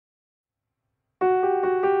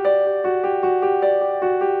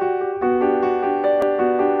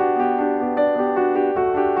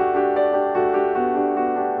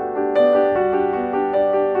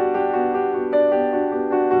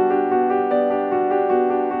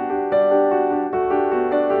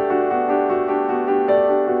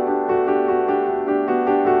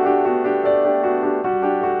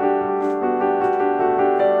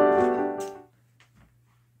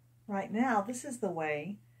this is the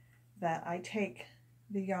way that I take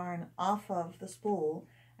the yarn off of the spool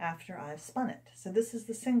after I've spun it. So this is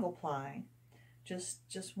the single ply, just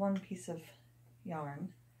one piece of yarn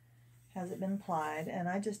has it been plied, and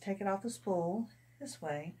I just take it off the spool this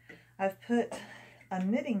way. I've put a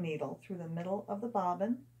knitting needle through the middle of the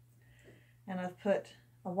bobbin, and I've put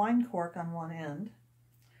a wine cork on one end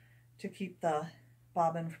to keep the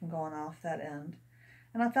bobbin from going off that end.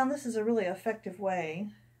 And I found this is a really effective way,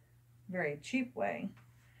 very cheap way,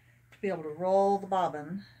 to be able to roll the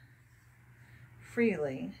bobbin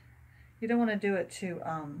freely. You don't want to do it too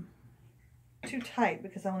tight,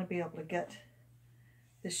 because I want to be able to get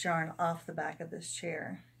this yarn off the back of this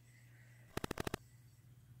chair.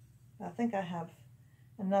 I think I have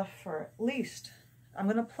enough for at least, I'm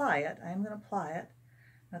going to apply it. I am going to apply it.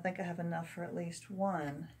 I think I have enough for at least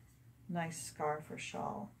one nice scarf or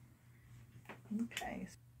shawl. Okay.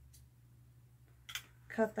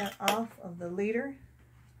 Cut that off of the leader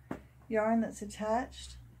yarn that's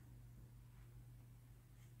attached.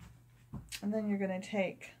 And then you're going to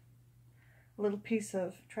take a little piece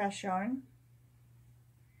of trash yarn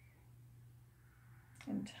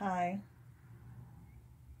and tie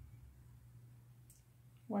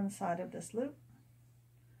one side of this loop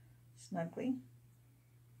snugly.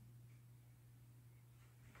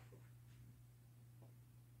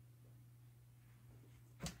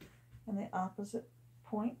 And the opposite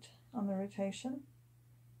point on the rotation.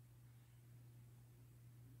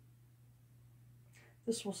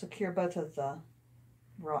 This will secure both of the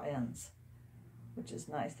raw ends, which is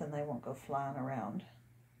nice, then they won't go flying around.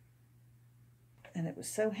 And it was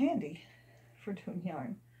so handy for doing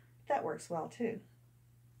yarn. That works well too.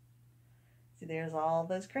 See, there's all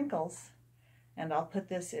those crinkles. And I'll put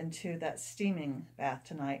this into that steaming bath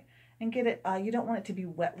tonight and get it, you don't want it to be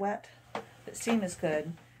wet, but steam is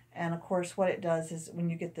good. And of course what it does is when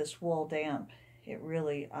you get this wool damp, it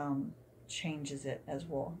really changes it as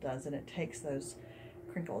wool does, and it takes those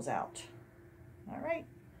crinkles out. All right,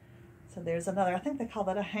 so there's another, I think they call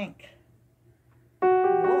that a hank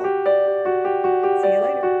wool. See you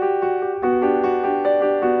later.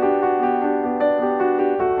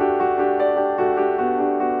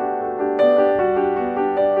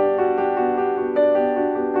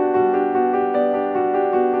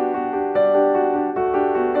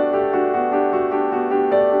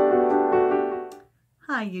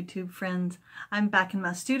 Hi YouTube friends, I'm back in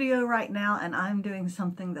my studio right now, and I'm doing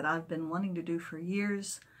something that I've been wanting to do for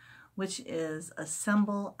years, which is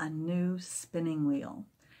assemble a new spinning wheel.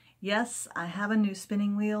 Yes, I have a new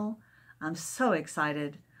spinning wheel. I'm so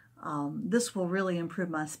excited. This will really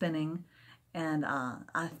improve my spinning, and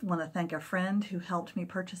I want to thank a friend who helped me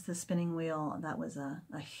purchase this spinning wheel. That was a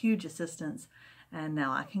huge assistance, and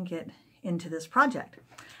now I can get into this project.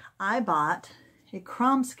 I bought a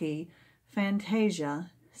Kromski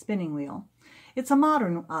Fantasia spinning wheel. It's a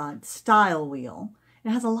modern style wheel. It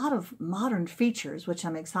has a lot of modern features, which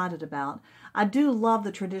I'm excited about. I do love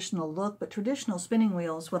the traditional look, but traditional spinning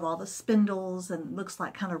wheels with all the spindles and looks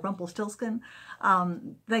like kind of Rumpelstiltskin,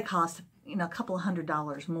 they cost, you know, a couple of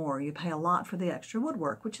 $100s more. You pay a lot for the extra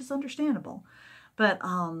woodwork, which is understandable. But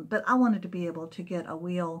I wanted to be able to get a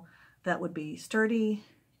wheel that would be sturdy,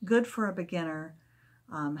 good for a beginner,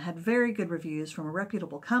 had very good reviews from a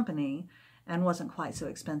reputable company, and wasn't quite so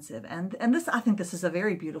expensive. And this, I think this is a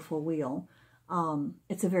very beautiful wheel.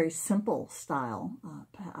 It's a very simple style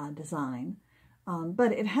design,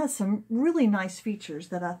 but it has some really nice features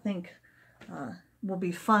that I think will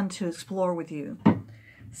be fun to explore with you.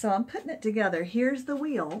 So I'm putting it together. Here's the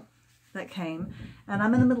wheel that came, and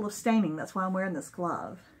I'm in the middle of staining. That's why I'm wearing this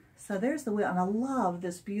glove. So there's the wheel, and I love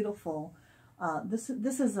this beautiful, this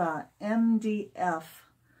is a MDF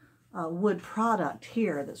wood product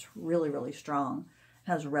here that's really, really strong. It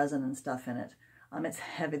has resin and stuff in it. It's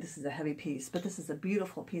heavy. This is a heavy piece, but this is a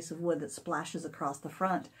beautiful piece of wood that splashes across the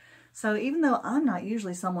front. So even though I'm not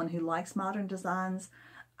usually someone who likes modern designs,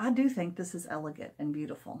 I do think this is elegant and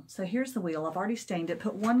beautiful. So here's the wheel. I've already stained it,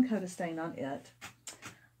 put one coat of stain on it.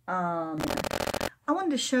 I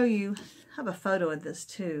wanted to show you, I have a photo of this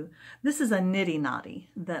too. This is a nitty knotty,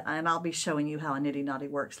 and I'll be showing you how a nitty knotty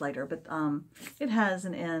works later, but it has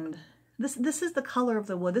an end. This is the color of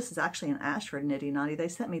the wood. This is actually an Ashford nitty knotty. They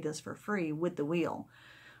sent me this for free with the wheel.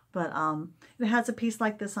 But it has a piece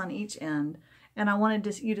like this on each end, and I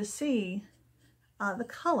wanted you to see the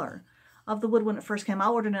color of the wood when it first came. I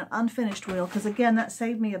ordered an unfinished wheel because, again, that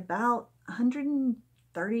saved me about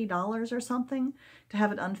 $130 or something to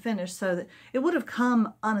have it unfinished, so that it would have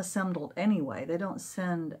come unassembled anyway. They don't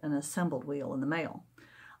send an assembled wheel in the mail.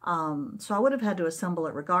 So I would have had to assemble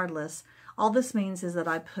it regardless. All this means is that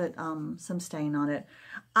I put some stain on it.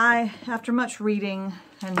 After much reading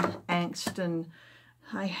and angst, and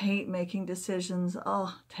I hate making decisions.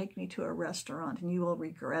 Oh, take me to a restaurant and you will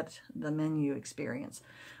regret the menu experience.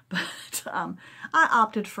 But I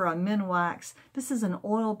opted for a Minwax. This is an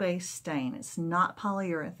oil-based stain. It's not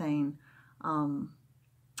polyurethane.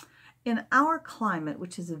 In our climate,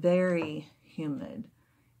 which is very humid,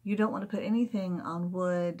 you don't want to put anything on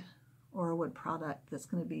wood or a wood product that's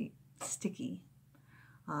going to be sticky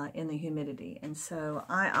in the humidity. And so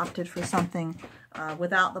I opted for something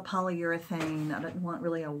without the polyurethane. I didn't want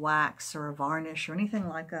really a wax or a varnish or anything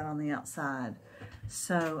like that on the outside.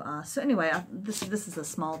 So anyway, this is a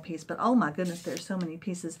small piece, but oh my goodness, there's so many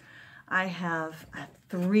pieces. I have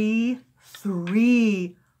three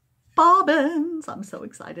bobbins. I'm so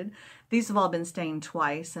excited. These have all been stained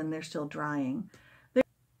twice and they're still drying.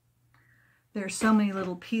 There's so many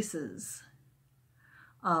little pieces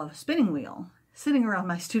of spinning wheel sitting around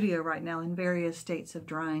my studio right now in various states of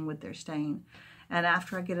drying with their stain. And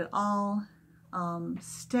after I get it all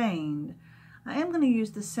stained, I am going to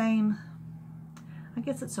use the same, I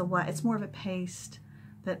guess it's it's more of a paste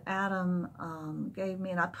that Adam gave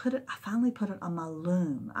me, and I finally put it on my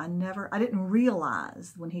loom. I didn't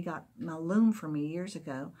realize when he got my loom for me years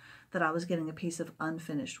ago that I was getting a piece of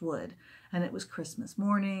unfinished wood. And it was Christmas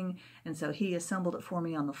morning, and so he assembled it for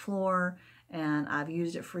me on the floor, and I've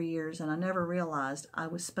used it for years, and I never realized I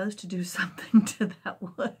was supposed to do something to that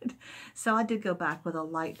wood. So I did go back with a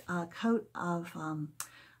light coat of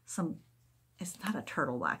it's not a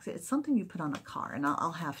turtle wax, it's something you put on a car, and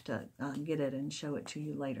I'll have to get it and show it to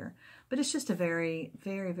you later. But it's just a very,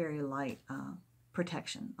 very, very light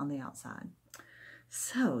protection on the outside.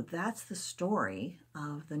 So that's the story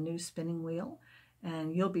of the new spinning wheel.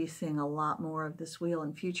 And you'll be seeing a lot more of this wheel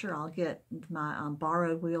in future. I'll get my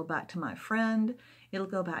borrowed wheel back to my friend. It'll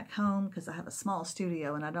go back home because I have a small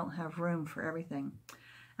studio and I don't have room for everything.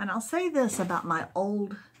 And I'll say this about my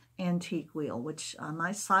old antique wheel, which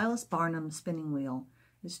my Silas Barnum spinning wheel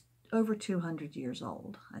is over 200 years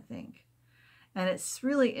old, I think. And it's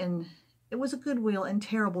really it was a good wheel in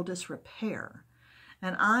terrible disrepair.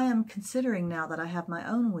 And I am considering, now that I have my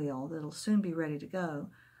own wheel that'll soon be ready to go,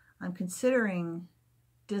 I'm considering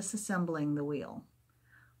disassembling the wheel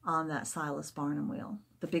on that Silas Barnum wheel,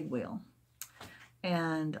 the big wheel,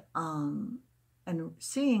 and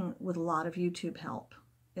seeing with a lot of YouTube help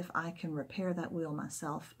if I can repair that wheel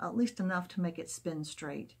myself, at least enough to make it spin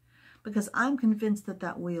straight, because I'm convinced that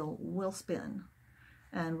that wheel will spin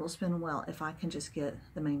and will spin well if I can just get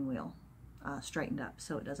the main wheel straightened up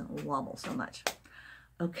so it doesn't wobble so much.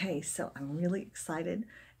 Okay, so I'm really excited,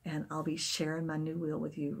 and I'll be sharing my new wheel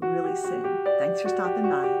with you really soon. Thanks for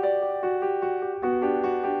stopping by.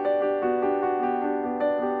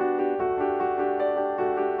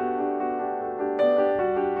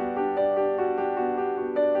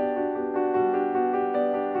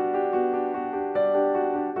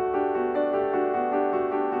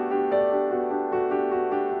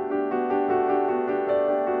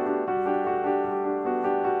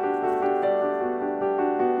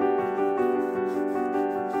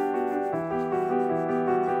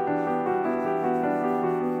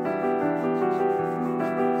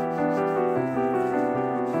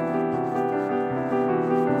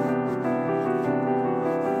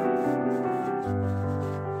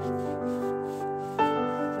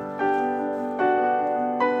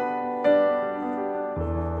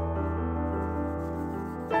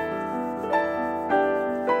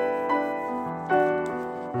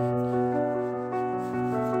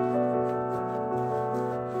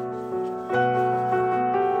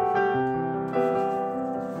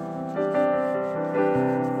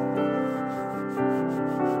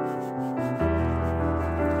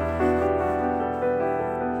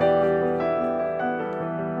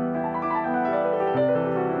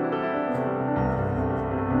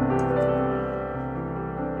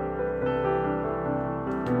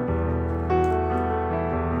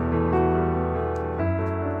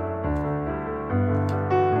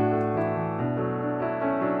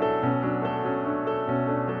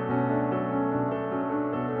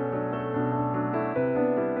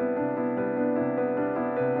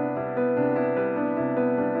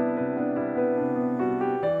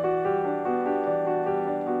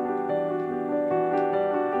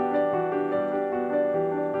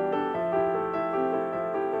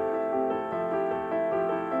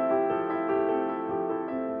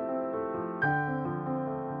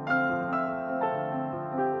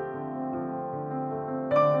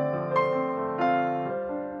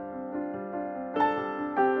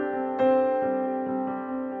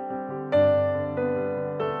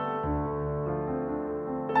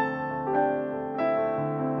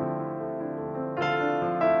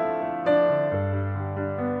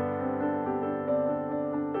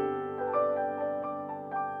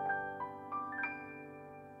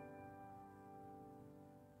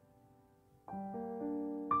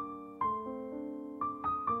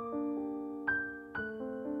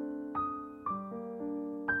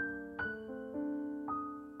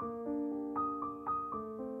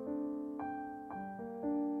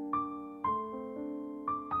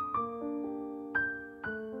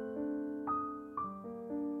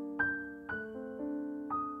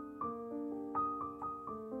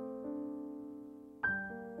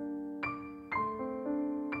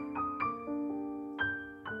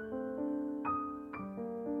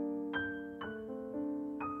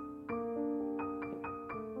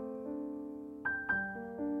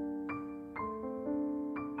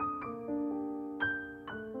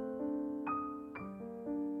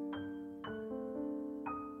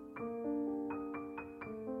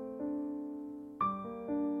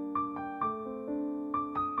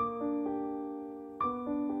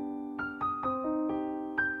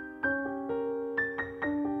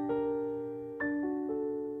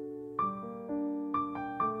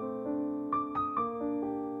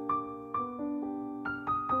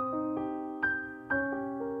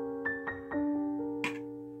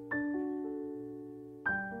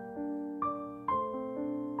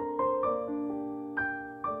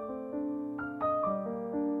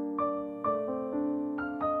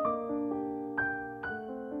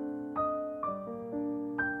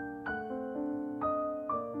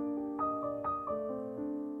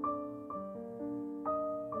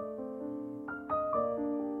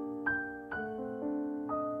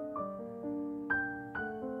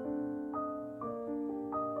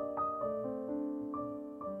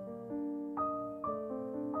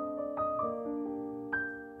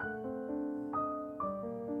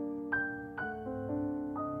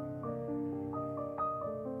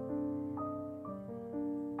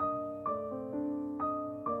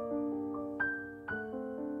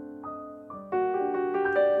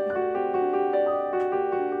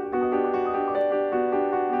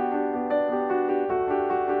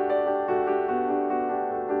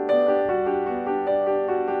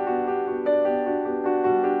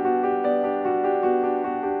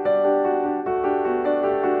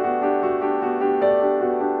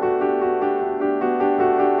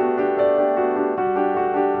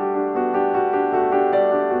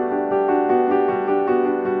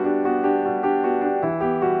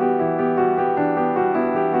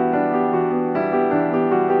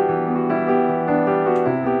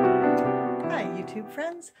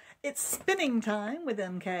 time with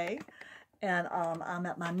MK, and I'm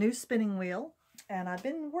at my new spinning wheel, and I've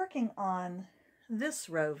been working on this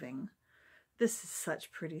roving. This is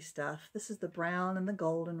such pretty stuff. This is the brown and the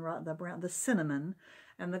goldenrod, the cinnamon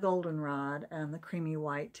and the goldenrod and the creamy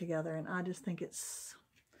white together, and I just think it's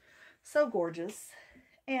so gorgeous.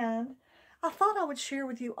 And I thought I would share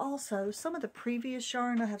with you also some of the previous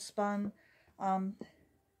yarn I have spun.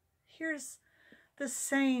 Here's the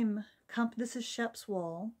same company. This is Shep's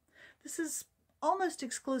wool. This is almost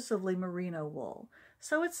exclusively merino wool,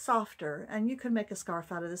 so it's softer, and you can make a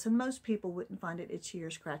scarf out of this, and most people wouldn't find it itchy or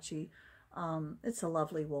scratchy. It's a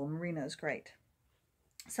lovely wool. Merino's great.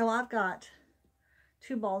 So I've got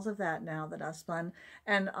 2 balls of that now that I've spun,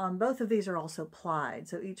 and both of these are also plied,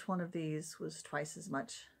 so each one of these was twice as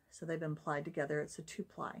much, so they've been plied together. It's a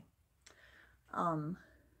 2-ply. Let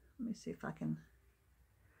me see if I can,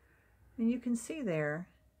 and you can see there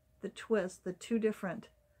the twist, the 2 different,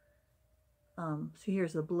 so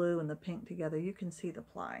here's the blue and the pink together. You can see the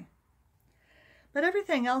ply. But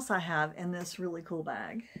everything else I have in this really cool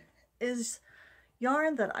bag is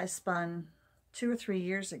yarn that I spun 2 or 3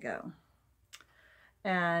 years ago.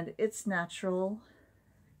 And it's natural.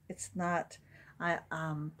 It's not, I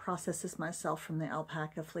processed this myself from the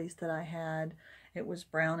alpaca fleece that I had. It was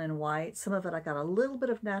brown and white. Some of it I got a little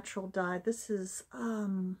bit of natural dye. This is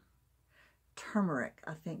turmeric,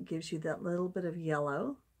 I think, gives you that little bit of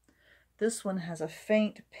yellow. This one has a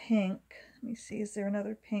faint pink. Let me see, is there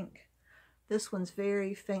another pink? This one's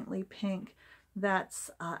very faintly pink.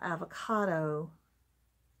 That's avocado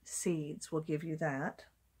seeds will give you that.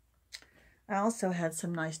 I also had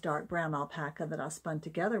some nice dark brown alpaca that I spun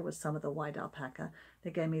together with some of the white alpaca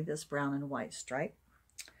that gave me this brown and white stripe.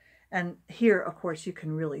 And here, of course, you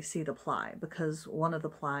can really see the ply because one of the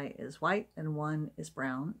ply is white and one is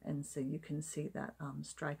brown, and so you can see that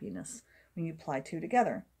stripiness when you ply 2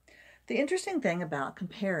 together. The interesting thing about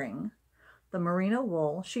comparing the merino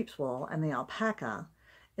wool, sheep's wool, and the alpaca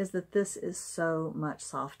is that this is so much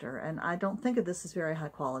softer. And I don't think of this as very high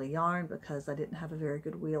quality yarn because I didn't have a very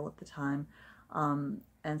good wheel at the time.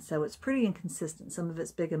 And so it's pretty inconsistent. Some of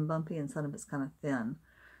it's big and bumpy and some of it's kind of thin.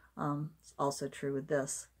 It's also true with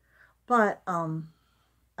this. But I'm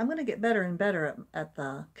going to get better and better at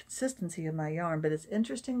the consistency of my yarn, but it's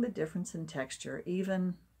interesting the difference in texture,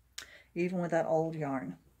 even with that old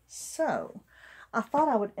yarn. So I thought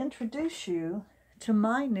I would introduce you to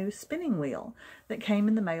my new spinning wheel that came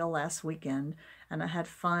in the mail last weekend, and I had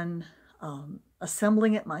fun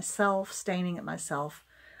assembling it myself, staining it myself,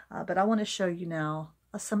 but I want to show you now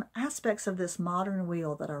some aspects of this modern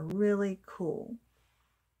wheel that are really cool.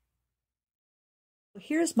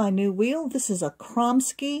 Here's my new wheel. This is a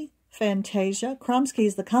Kromski Fantasia. Kromski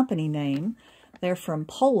is the company name. They're from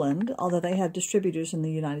Poland, although they have distributors in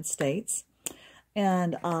the United States.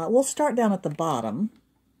 And we'll start down at the bottom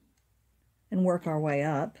and work our way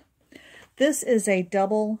up. This is a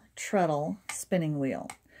double treadle spinning wheel.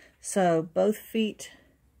 So both feet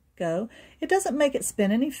go. It doesn't make it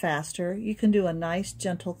spin any faster. You can do a nice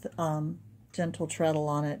gentle treadle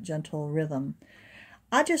on it, gentle rhythm.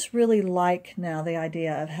 I just really like now the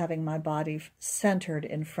idea of having my body centered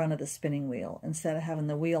in front of the spinning wheel instead of having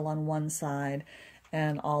the wheel on one side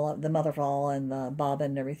and all of the mother of all and the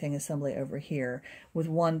bobbin and everything assembly over here with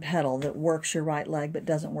one pedal that works your right leg but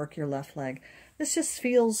doesn't work your left leg. This just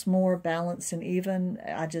feels more balanced and even.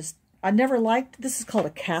 I never liked, this is called a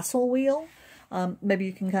castle wheel. Maybe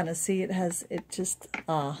you can kind of see it's just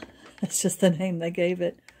the name they gave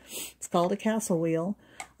it. It's called a castle wheel.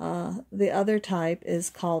 The other type is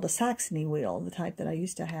called a Saxony wheel, the type that I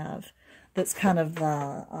used to have. That's kind of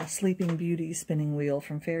the Sleeping Beauty spinning wheel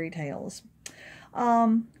from fairy tales.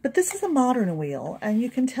 But this is a modern wheel, and you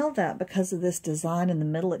can tell that because of this design in the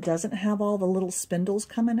middle. It doesn't have all the little spindles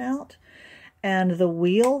coming out. And the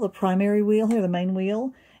wheel, the primary wheel here, the main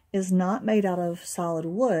wheel, is not made out of solid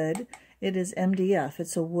wood. It is MDF.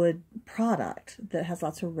 It's a wood product that has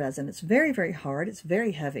lots of resin. It's very, very hard. It's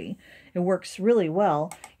very heavy. It works really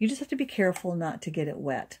well. You just have to be careful not to get it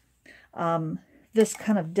wet. This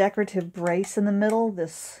kind of decorative brace in the middle,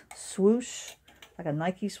 this swoosh, like a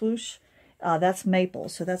Nike swoosh, that's maple,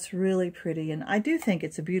 so that's really pretty, and I do think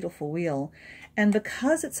it's a beautiful wheel. And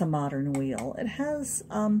because it's a modern wheel, it has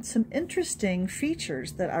some interesting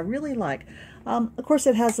features that I really like. Of course,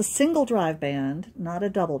 it has a single drive band, not a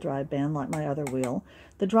double drive band like my other wheel.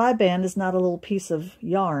 The drive band is not a little piece of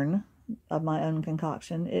yarn of my own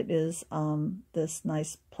concoction. It is this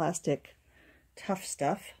nice plastic tough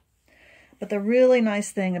stuff. But the really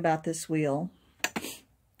nice thing about this wheel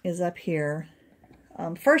is up here.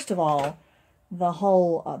 First of all, the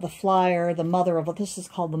whole, the flyer, the mother of, this is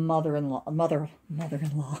called the mother-in-law,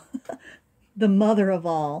 mother-in-law, the mother of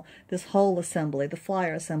all, this whole assembly, the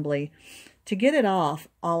flyer assembly. To get it off,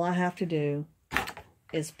 all I have to do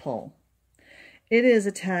is pull. It is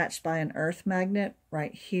attached by an earth magnet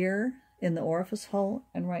right here in the orifice hole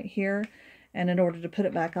and right here. And in order to put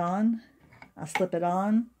it back on, I slip it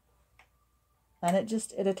on and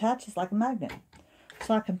it attaches like a magnet.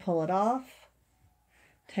 So I can pull it off,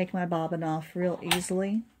 take my bobbin off real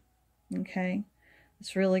easily. Okay,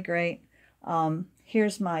 it's really great.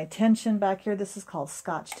 Here's my tension back here. This is called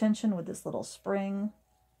Scotch tension with this little spring.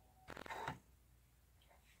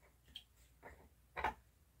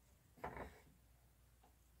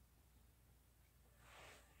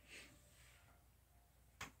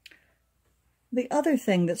 The other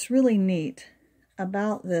thing that's really neat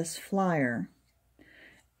about this flyer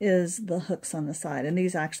is the hooks on the side. And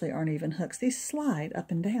these actually aren't even hooks. These slide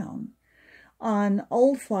up and down. On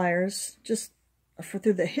old flyers, just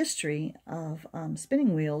through the history of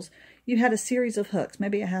spinning wheels, you had a series of hooks,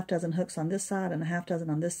 maybe a half dozen hooks on this side and a half dozen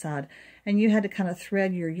on this side, and you had to kind of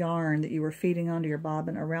thread your yarn that you were feeding onto your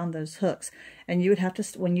bobbin around those hooks. And you would have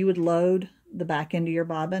to, when you would load the back end of your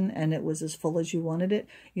bobbin and it was as full as you wanted it,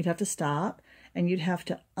 you'd have to stop and you'd have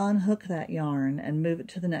to unhook that yarn and move it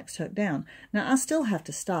to the next hook down. Now I still have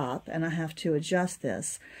to stop and I have to adjust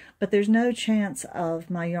this, but there's no chance of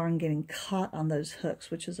my yarn getting caught on those hooks,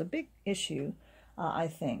 which is a big issue, I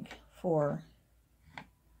think, for...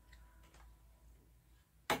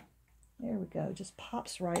 There we go, just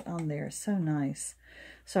pops right on there, so nice.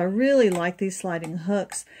 So I really like these sliding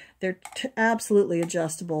hooks. They're absolutely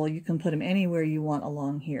adjustable. You can put them anywhere you want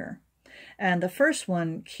along here. And the first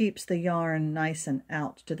one keeps the yarn nice and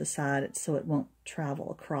out to the side so it won't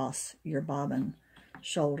travel across your bobbin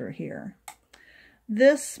shoulder here.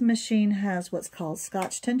 This machine has what's called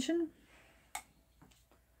Scotch tension.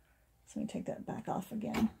 So let me take that back off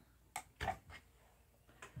again.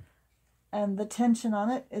 And the tension on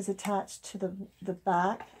it is attached to the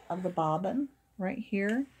back of the bobbin right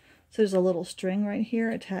here. So there's a little string right here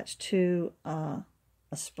attached to a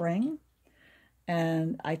spring.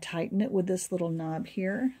 And I tighten it with this little knob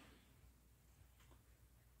here.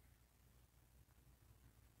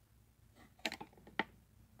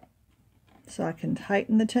 So I can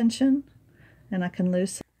tighten the tension and I can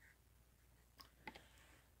loosen.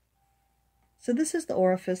 So this is the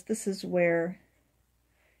orifice. This is where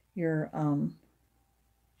your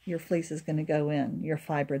fleece is going to go in, your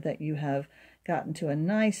fiber that you have gotten to a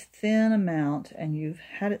nice thin amount and you've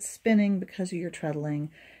had it spinning because of your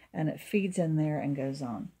treadling, and it feeds in there and goes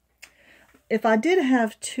on. If I did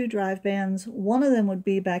have two drive bands, one of them would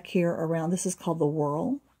be back here around, this is called the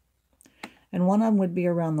whorl, and one of them would be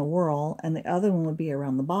around the whorl and the other one would be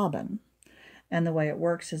around the bobbin. And the way it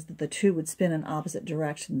works is that the two would spin in opposite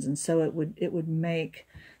directions, and so it would make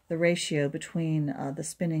the ratio between the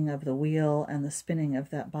spinning of the wheel and the spinning of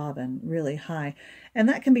that bobbin really high. And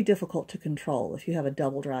that can be difficult to control if you have a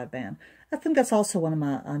double drive band. I think that's also one of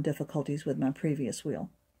my difficulties with my previous wheel.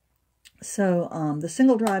 So the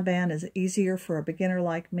single drive band is easier for a beginner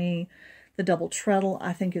like me. The double treadle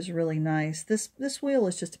I think is really nice. This wheel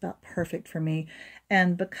is just about perfect for me.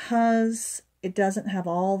 And because it doesn't have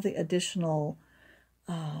all the additional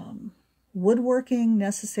woodworking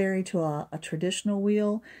necessary to a traditional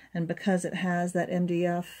wheel, and because it has that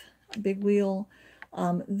MDF big wheel,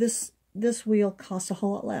 this wheel costs a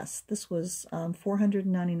whole lot less. This was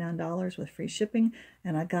 $499 with free shipping,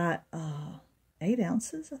 and I got 8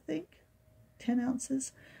 ounces, I think, 10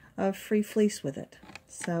 ounces of free fleece with it.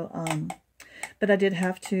 So, but I did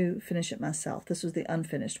have to finish it myself. This was the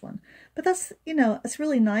unfinished one. But that's, you know, it's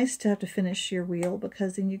really nice to have to finish your wheel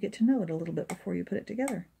because then you get to know it a little bit before you put it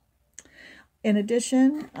together. In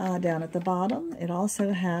addition, down at the bottom, it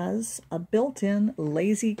also has a built-in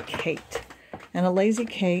Lazy Kate. And a Lazy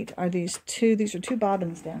Kate are these are two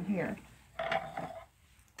bobbins down here.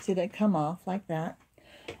 See, they come off like that,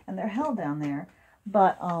 and they're held down there.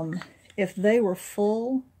 But if they were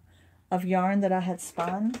full of yarn that I had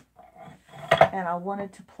spun, and I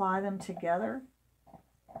wanted to ply them together,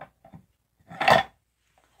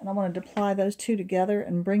 and I wanted to ply those two together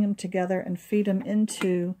and bring them together and feed them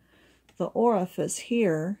into the orifice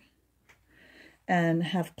here and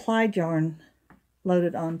have plied yarn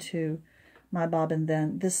loaded onto my bobbin,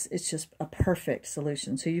 then this is just a perfect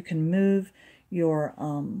solution. So you can move your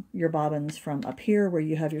bobbins from up here where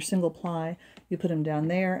you have your single ply, you put them down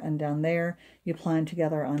there and down there, you ply them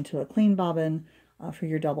together onto a clean bobbin for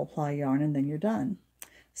your double ply yarn, and then you're done.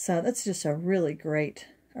 So that's just a really great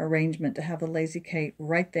arrangement to have the Lazy Kate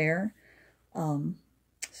right there.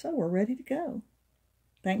 So we're ready to go.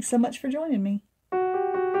 Thanks so much for joining me.